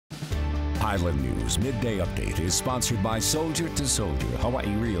Island News Midday Update is sponsored by Soldier to Soldier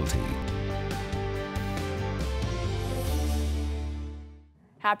Hawaii Realty.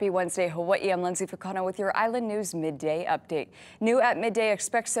 Happy Wednesday, Hawaii. I'm Lindsey Fukano with your Island News Midday Update. New at midday,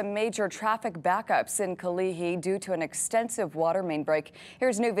 expect some major traffic backups in Kalihi due to an extensive water main break.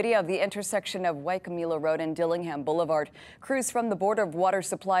 Here's new video of the intersection of Waikamila Road and Dillingham Boulevard. Crews from the Board of Water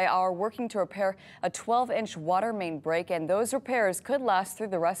Supply are working to repair a 12-inch water main break, and those repairs could last through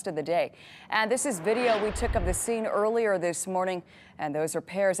the rest of the day. And this is video we took of the scene earlier this morning. And those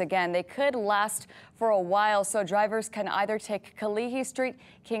repairs, again, they could last for a while, so drivers can either take Kalihi Street,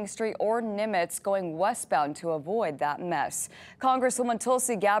 King Street, or Nimitz going westbound to avoid that mess. Congresswoman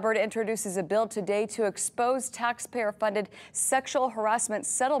Tulsi Gabbard introduces a bill today to expose taxpayer-funded sexual harassment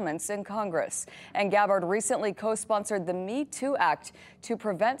settlements in Congress. And Gabbard recently co-sponsored the Me Too Act to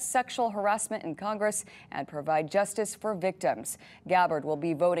prevent sexual harassment in Congress and provide justice for victims. Gabbard will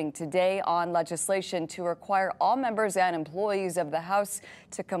be voting today on legislation to require all members and employees of the House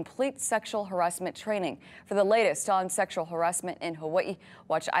to complete sexual harassment training. For the latest on sexual harassment in Hawaii,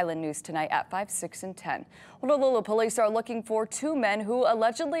 watch Island News tonight at 5, 6, and 10. Honolulu police are looking for two men who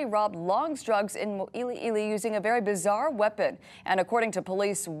allegedly robbed Long's Drugs in Mo'ili'ili using a very bizarre weapon. And according to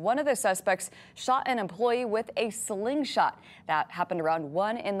police, one of the suspects shot an employee with a slingshot. That happened around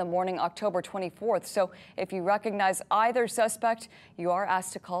 1 in the morning, October 24th. So if you recognize either suspect, you are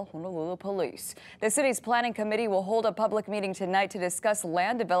asked to call Honolulu police. The city's planning committee will hold a public meeting tonight to discuss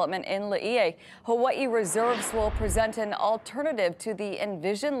land development in Laie. Hawaii Reserves will present an alternative to the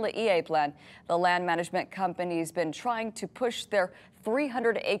Envision Laie plan. The land management company's been trying to push their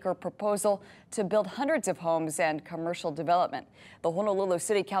 300-acre proposal to build hundreds of homes and commercial development. The Honolulu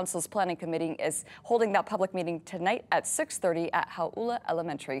City Council's Planning Committee is holding that public meeting tonight at 6:30 at Hauula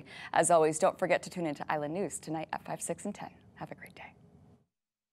Elementary. As always, don't forget to tune into Island News tonight at 5, 6, and 10. Have a great day.